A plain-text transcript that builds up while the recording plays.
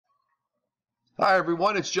Hi,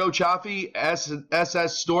 everyone. It's Joe Chaffee,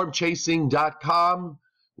 SSStormchasing.com,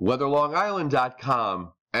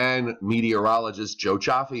 WeatherLongIsland.com, and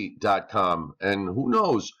meteorologistjoechaffee.com. And who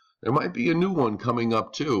knows, there might be a new one coming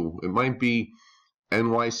up, too. It might be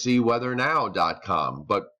NYCWeatherNow.com,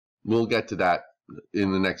 but we'll get to that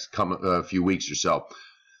in the next few weeks or so.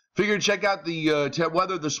 Figured check out the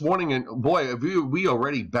weather this morning, and boy, we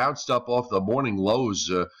already bounced up off the morning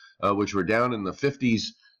lows, which were down in the 50s.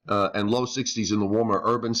 And low 60s in the warmer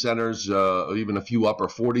urban centers, even a few upper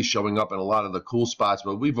 40s showing up in a lot of the cool spots.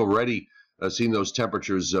 But we've already seen those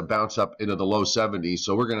temperatures bounce up into the low 70s.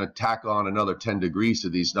 So we're going to tack on another 10 degrees to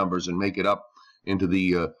these numbers and make it up into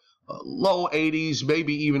the low 80s,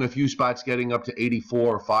 maybe even a few spots getting up to 84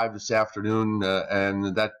 or 5 this afternoon.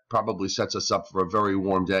 And that probably sets us up for a very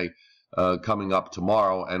warm day coming up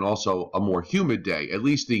tomorrow, and also a more humid day. At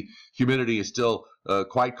least the humidity is still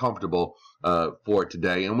quite comfortable for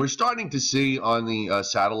today. And we're starting to see on the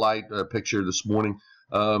satellite picture this morning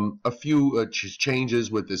a few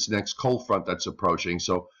changes with this next cold front that's approaching.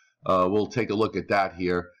 So we'll take a look at that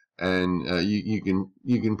here, and you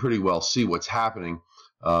can pretty well see what's happening.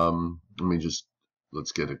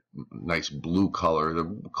 Let's get a nice blue color.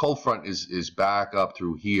 The cold front is back up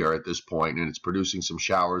through here at this point, and it's producing some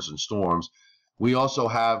showers and storms. We also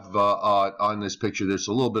have on this picture, there's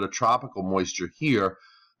a little bit of tropical moisture here,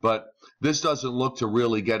 but this doesn't look to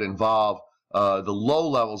really get involved. The low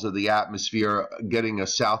levels of the atmosphere getting a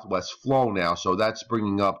southwest flow now, so that's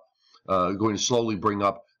bringing up, going to slowly bring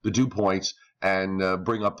up the dew points and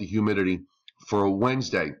bring up the humidity for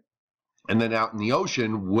Wednesday. And then out in the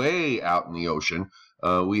ocean, way out in the ocean,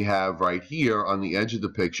 we have right here on the edge of the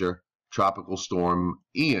picture, Tropical Storm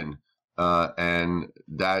Ian. And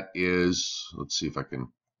that is, let's see if I can,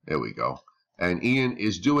 there we go. And Ian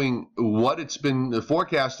is doing what it's been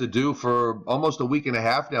forecast to do for almost a week and a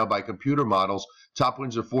half now by computer models. Top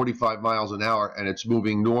winds are 45 miles an hour, and it's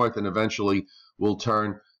moving north and eventually will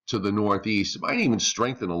turn to the northeast. It might even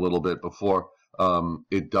strengthen a little bit before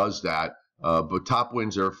it does that. But top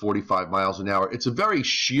winds are 45 miles an hour. It's a very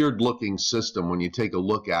sheared-looking system when you take a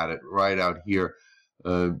look at it right out here.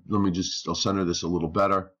 I'll center this a little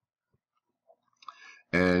better.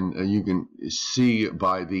 And you can see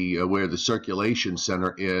by the where the circulation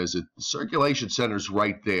center is. The circulation center is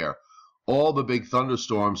right there. All the big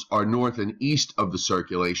thunderstorms are north and east of the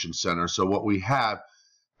circulation center. So what we have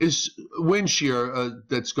is wind shear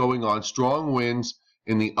that's going on, strong winds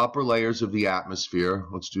in the upper layers of the atmosphere.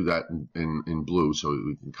 Let's do that in blue so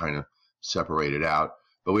we can kind of separate it out.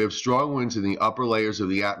 But we have strong winds in the upper layers of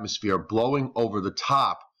the atmosphere blowing over the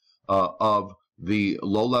top of the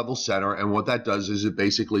low-level center, and what that does is it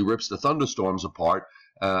basically rips the thunderstorms apart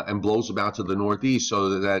and blows them out to the northeast,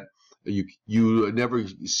 so that you never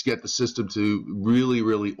get the system to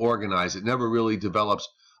really organize. It never really develops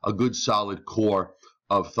a good solid core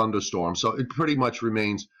of thunderstorms, so it pretty much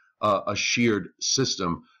remains a sheared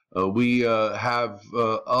system. We have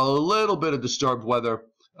a little bit of disturbed weather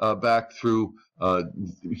back through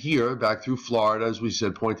here, back through Florida, as we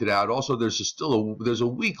said, pointed out. Also, there's a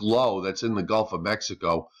weak low that's in the Gulf of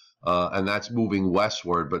Mexico, and that's moving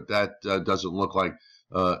westward, but that doesn't look like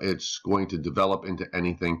it's going to develop into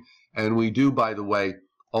anything. And we do, by the way,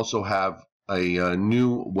 also have a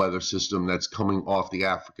new weather system that's coming off the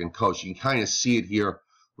African coast. You can kind of see it here.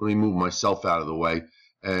 Let me move myself out of the way,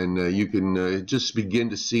 and you can just begin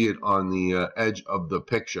to see it on the edge of the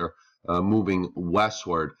picture, moving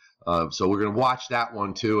westward. So we're going to watch that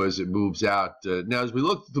one too as it moves out. Now, as we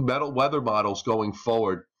look at the weather models going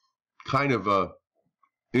forward, kind of a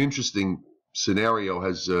interesting scenario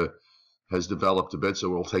has developed a bit. So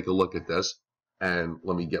we'll take a look at this, and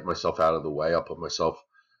let me get myself out of the way. I'll put myself,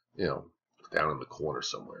 down in the corner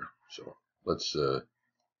somewhere. So let's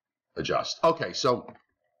adjust. Okay, so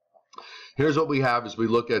here's what we have as we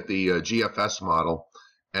look at the GFS model,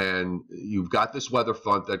 and you've got this weather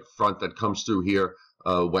front that comes through here.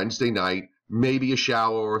 Wednesday night, maybe a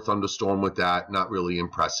shower or a thunderstorm with that, not really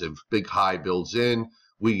impressive. Big high builds in.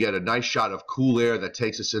 We get a nice shot of cool air that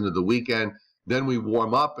takes us into the weekend. Then we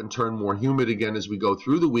warm up and turn more humid again as we go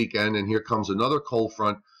through the weekend. And here comes another cold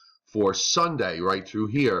front for Sunday right through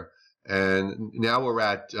here. And now we're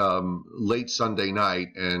at late Sunday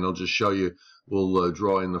night, and I'll just show you. We'll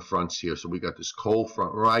draw in the fronts here. So we got this cold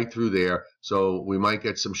front right through there. So we might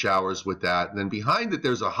get some showers with that. And then behind it,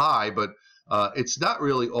 there's a high, but it's not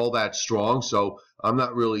really all that strong, so I'm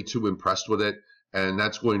not really too impressed with it, and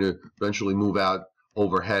that's going to eventually move out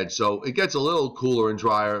overhead. So it gets a little cooler and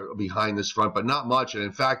drier behind this front, but not much. And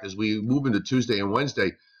in fact, as we move into Tuesday and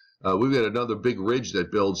Wednesday, we've got another big ridge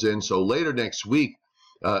that builds in. So later next week,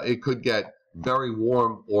 it could get very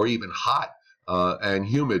warm or even hot and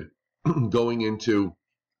humid going into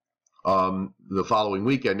the following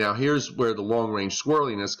weekend. Now, here's where the long-range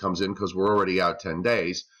squirreliness comes in, because we're already out 10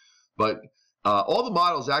 days. But all the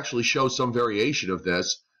models actually show some variation of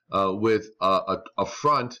this with a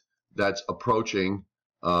front that's approaching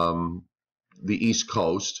the East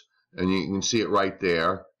Coast, and you can see it right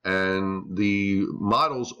there. And the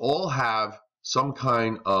models all have some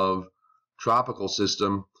kind of tropical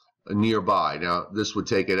system nearby. Now, this would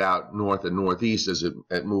take it out north and northeast as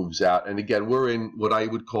it moves out. And again, we're in what I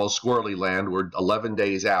would call squirrely land. We're 11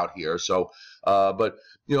 days out here. So, but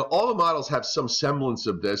you know, all the models have some semblance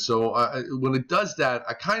of this. So when it does that,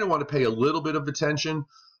 I kind of want to pay a little bit of attention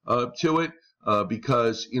to it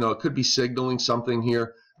because, you know, it could be signaling something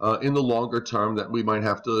here in the longer term that we might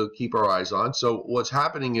have to keep our eyes on. So what's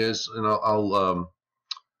happening is, and I'll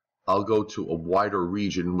go to a wider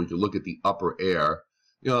region. We can look at the upper air.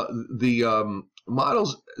 You know, the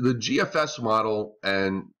models, the GFS model,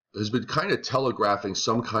 and has been kind of telegraphing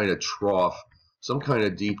some kind of trough, some kind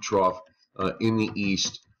of deep trough in the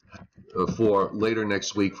east for later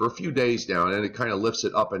next week for a few days now, and it kind of lifts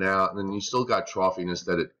it up and out, and then you still got troughiness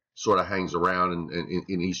that it sort of hangs around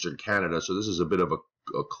in eastern Canada. So this is a bit of a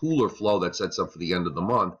cooler flow that sets up for the end of the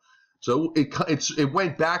month. So it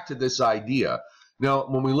went back to this idea. Now,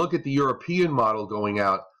 when we look at the European model going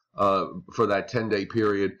out for that 10-day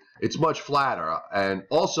period, it's much flatter, and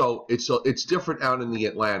also it's different out in the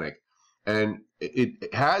Atlantic, and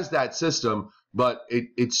it has that system, but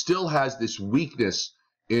it still has this weakness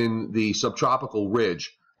in the subtropical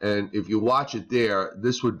ridge. And if you watch it there,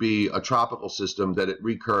 this would be a tropical system that it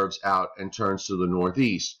recurves out and turns to the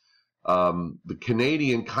northeast. The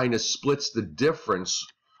Canadian kind of splits the difference,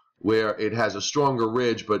 where it has a stronger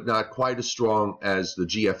ridge, but not quite as strong as the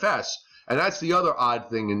GFS. And that's the other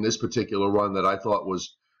odd thing in this particular run that I thought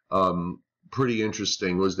was pretty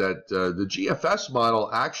interesting, was that the GFS model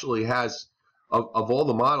actually has, of all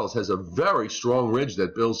the models, has a very strong ridge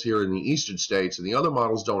that builds here in the eastern states, and the other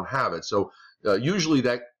models don't have it. So usually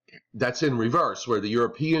that's in reverse, where the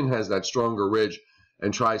European has that stronger ridge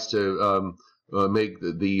and tries to make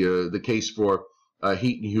the case for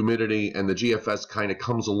heat and humidity, and the GFS kind of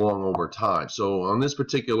comes along over time. So on this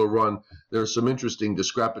particular run, there are some interesting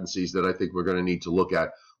discrepancies that I think we're going to need to look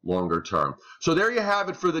at longer term. So there you have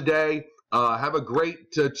it for the day. Have a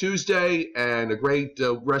great Tuesday and a great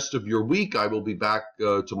rest of your week. I will be back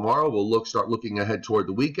tomorrow. We'll start looking ahead toward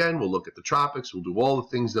the weekend. We'll look at the tropics. We'll do all the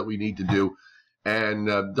things that we need to do.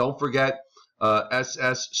 And don't forget,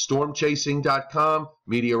 ssstormchasing.com,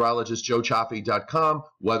 meteorologistjoechaffee.com,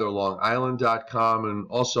 weatherlongisland.com, and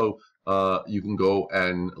also you can go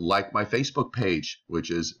and like my Facebook page,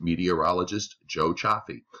 which is Meteorologist Joe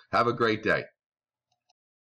Chaffee. Have a great day.